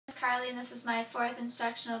Carly, and this is my 4th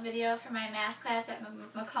instructional video for my math class at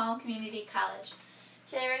Macomb Community College.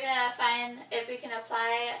 Today we're going to find if we can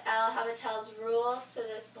apply L'Hopital's rule to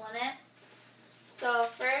this limit. So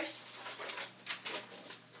first,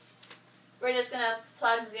 we're just going to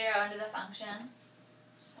plug 0 into the function.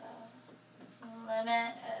 So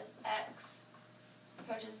limit as x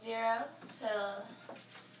approaches 0 till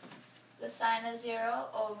the sine of 0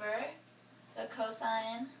 over the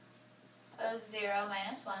cosine of 0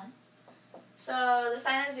 minus 1. So the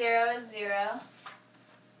sine of 0 is 0,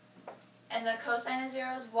 and the cosine of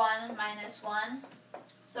 0 is 1 minus 1,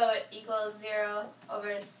 so it equals 0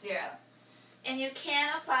 over 0. And you can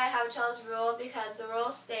apply L'Hopital's rule because the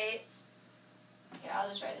rule states, here I'll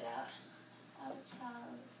just write it out,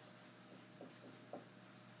 L'Hopital's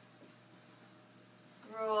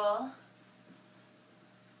rule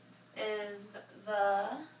is the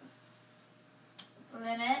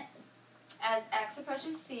limit as x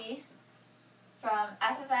approaches c from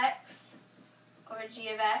f of x over g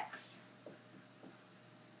of x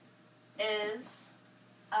is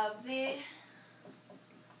of the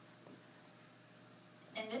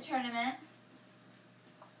indeterminate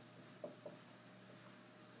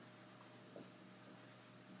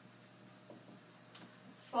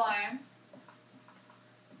form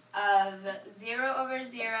of 0 over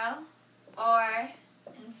 0 or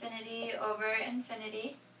infinity over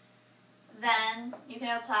infinity. Then you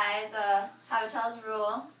can apply the L'Hopital's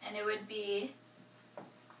rule, and it would be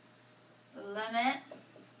the limit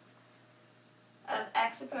of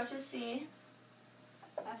x approaches c,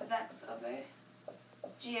 f of x over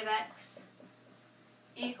g of x,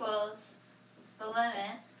 equals the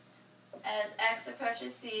limit as x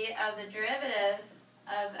approaches c of the derivative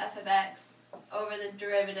of f of x over the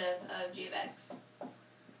derivative of g of x.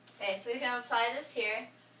 Okay, so we can apply this here.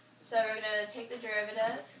 So we're going to take the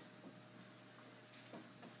derivative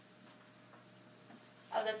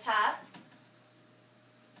of the top,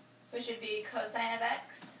 which would be cosine of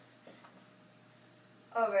x,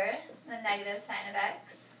 over the negative sine of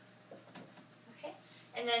x. Okay,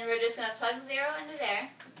 and then we're just going to plug 0 into there.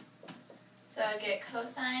 So I get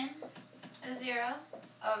cosine of 0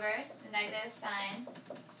 over the negative sine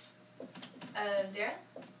of 0,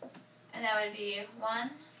 and that would be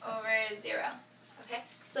 1 over 0. Okay,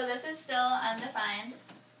 so this is still undefined.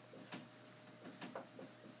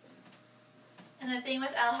 And the thing with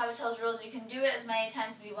L'Hopital's rules, you can do it as many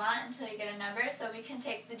times as you want until you get a number, so we can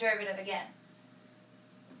take the derivative again.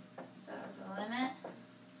 So the limit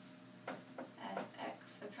as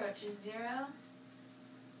x approaches 0,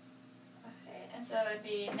 okay, and so it would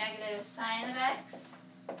be negative sine of x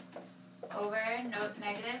over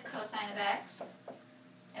negative cosine of x,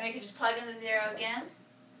 and we could just plug in the 0 again.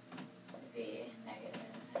 It would be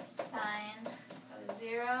negative sine of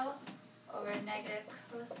 0 over negative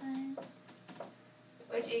cosine,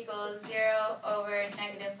 which equals 0 over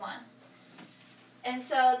negative 1. And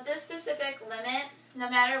so this specific limit, no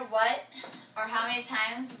matter what or how many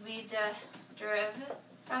times we derive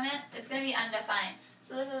from it, it's going to be undefined.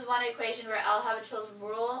 So this is one equation where L'Hopital's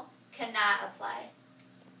rule cannot apply.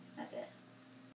 That's it.